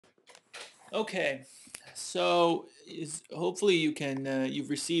Okay, so hopefully you've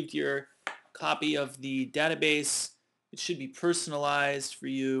received your copy of the database. It should be personalized for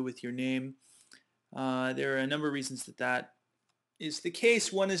you with your name. There are a number of reasons that is the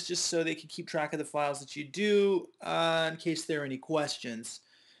case. One is just so they can keep track of the files that you do in case there are any questions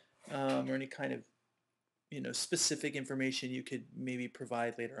or any kind of specific information you could maybe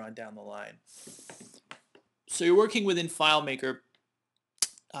provide later on down the line. So you're working within FileMaker.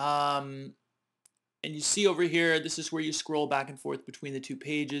 Um, And you see over here, this is where you scroll back and forth between the two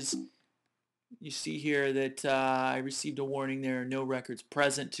pages. You see here that I received a warning there, no records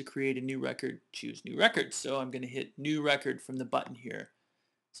present. To create a new record, choose new record. So I'm going to hit new record from the button here.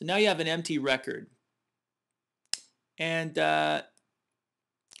 So now you have an empty record. And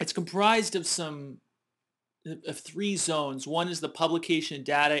it's comprised of three zones. One is the publication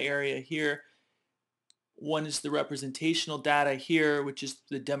data area here. One is the representational data here, which is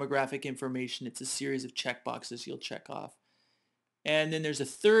the demographic information. It's a series of checkboxes you'll check off. And then there's a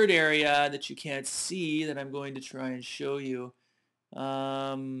third area that you can't see that I'm going to try and show you.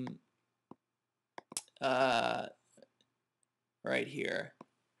 Right here,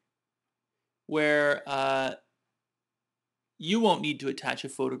 where you won't need to attach a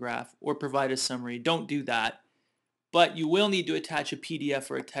photograph or provide a summary. Don't do that. But you will need to attach a PDF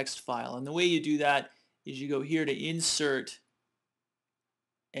or a text file. And the way you do that is you go here to Insert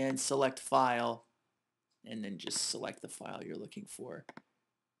and select File, and then just select the file you're looking for.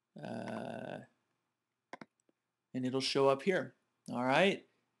 And it'll show up here. All right,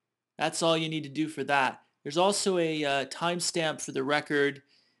 that's all you need to do for that. There's also a timestamp for the record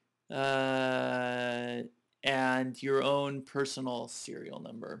and your own personal serial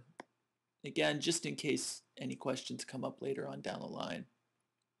number. Again, just in case any questions come up later on down the line.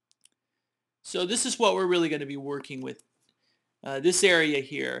 So this is what we're really going to be working with. This area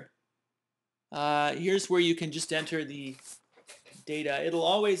here. Here's where you can just enter the data. It'll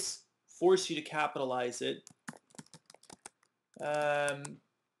always force you to capitalize it. The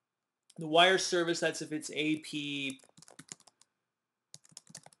wire service, that's if it's AP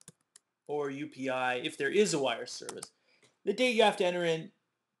or UPI, if there is a wire service. The date you have to enter in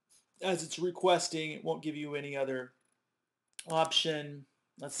as it's requesting. It won't give you any other option.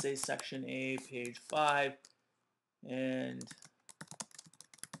 Let's say section A, page 5, and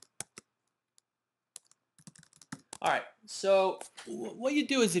all right, so what you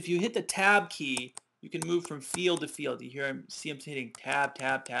do is if you hit the tab key, you can move from field to field. You hear see I'm hitting tab,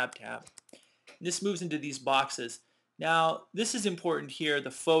 tab, tab, tab. And this moves into these boxes. Now, this is important here,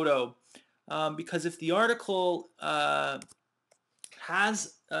 the photo, because if the article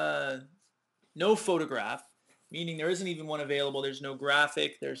has no photograph, meaning there isn't even one available, there's no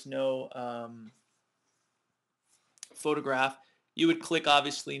graphic, there's no photograph, you would click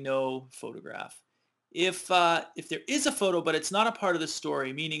obviously no photograph. If there is a photo but it's not a part of the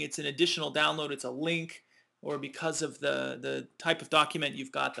story, meaning it's an additional download, it's a link, or because of the type of document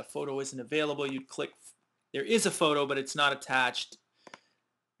you've got, the photo isn't available, you'd click there is a photo but it's not attached.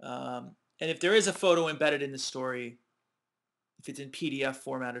 And if there is a photo embedded in the story, if it's in PDF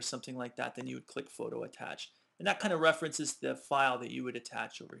format or something like that, then you would click photo attached. And that kind of references the file that you would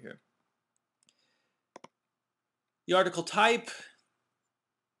attach over here. The article type,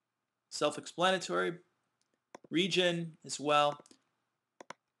 self-explanatory. Region as well.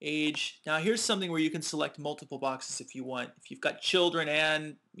 Age. Now here's something where you can select multiple boxes if you want. If you've got children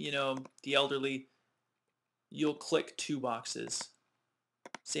and the elderly, you'll click 2 boxes.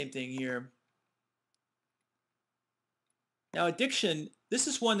 Same thing here. Now addiction, this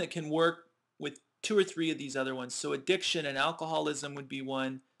is one that can work with 2 or 3 of these other ones. So addiction and alcoholism would be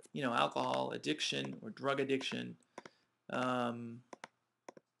one. Alcohol addiction or drug addiction.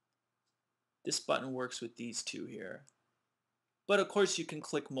 This button works with these 2 here. But of course you can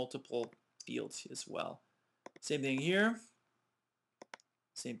click multiple fields as well. Same thing here.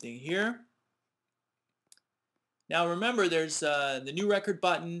 Same thing here. Now remember, there's the new record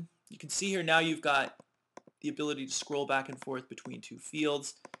button. You can see here now you've got the ability to scroll back and forth between 2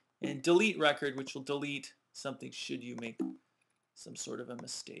 fields. And delete record, which will delete something should you make some sort of a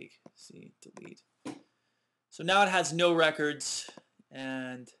mistake. See, delete. So now it has no records,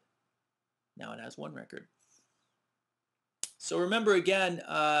 and now it has 1 record. So remember again,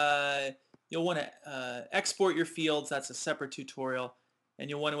 you'll want to export your fields. That's a separate tutorial. And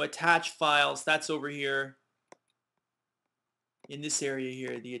you'll want to attach files. That's over here in this area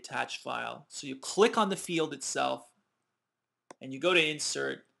here, the attach file. So you click on the field itself, and you go to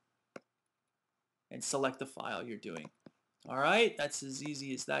Insert and select the file you're doing. All right, that's as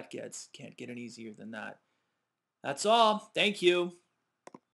easy as that gets. Can't get any easier than that. That's all. Thank you.